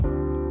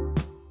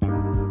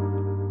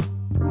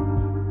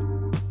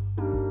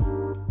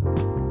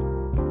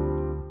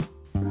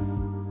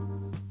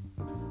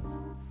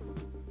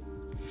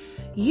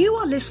You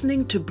are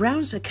listening to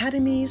Brown's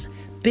Academy's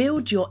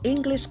Build Your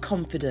English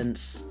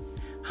Confidence.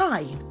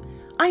 Hi,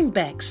 I'm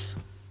Bex.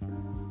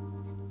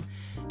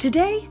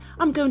 Today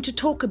I'm going to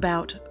talk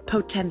about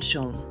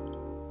potential.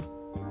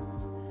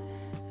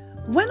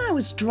 When I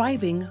was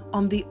driving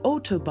on the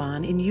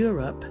Autobahn in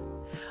Europe,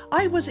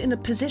 I was in a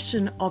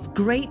position of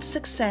great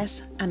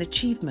success and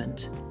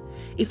achievement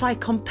if I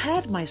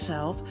compared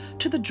myself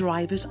to the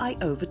drivers I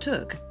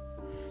overtook.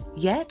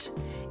 Yet,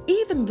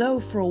 even though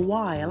for a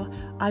while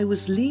I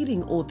was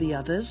leading all the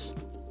others,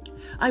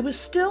 I was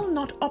still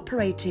not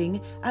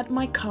operating at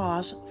my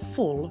car's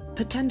full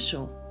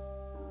potential.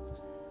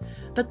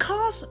 The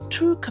car's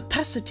true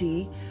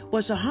capacity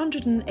was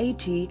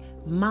 180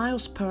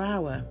 miles per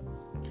hour,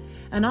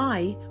 and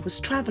I was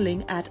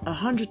traveling at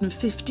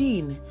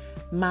 115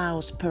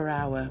 miles per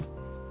hour.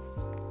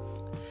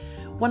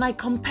 When I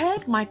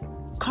compared my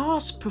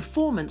car's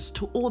performance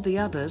to all the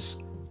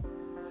others,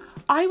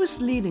 I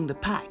was leading the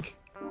pack.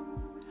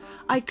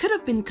 I could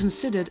have been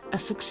considered a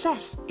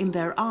success in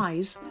their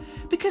eyes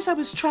because I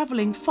was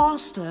traveling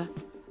faster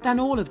than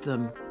all of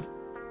them.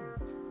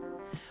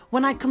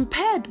 When I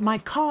compared my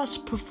car's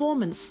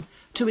performance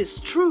to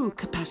its true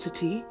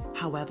capacity,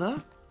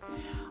 however,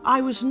 I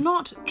was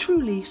not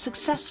truly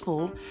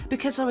successful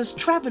because I was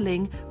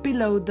traveling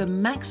below the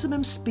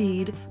maximum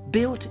speed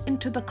built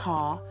into the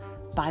car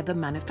by the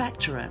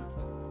manufacturer.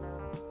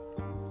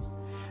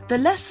 The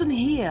lesson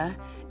here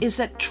is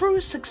that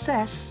true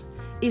success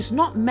is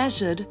not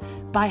measured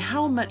by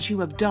how much you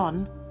have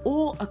done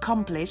or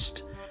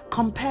accomplished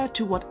compared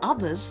to what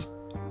others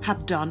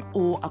have done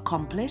or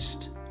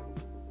accomplished.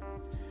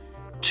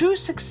 True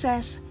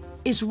success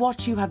is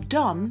what you have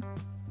done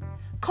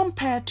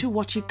compared to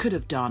what you could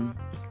have done.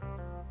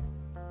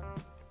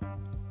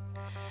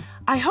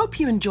 I hope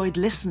you enjoyed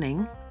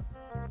listening.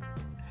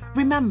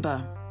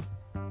 Remember,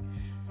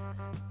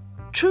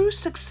 true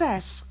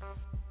success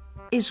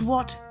is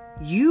what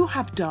you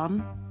have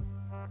done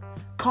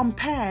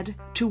compared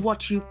to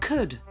what you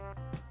could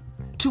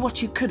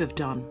have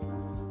done.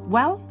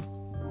 Well,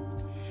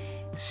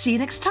 see you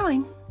next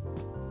time.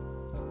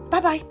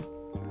 Bye-bye.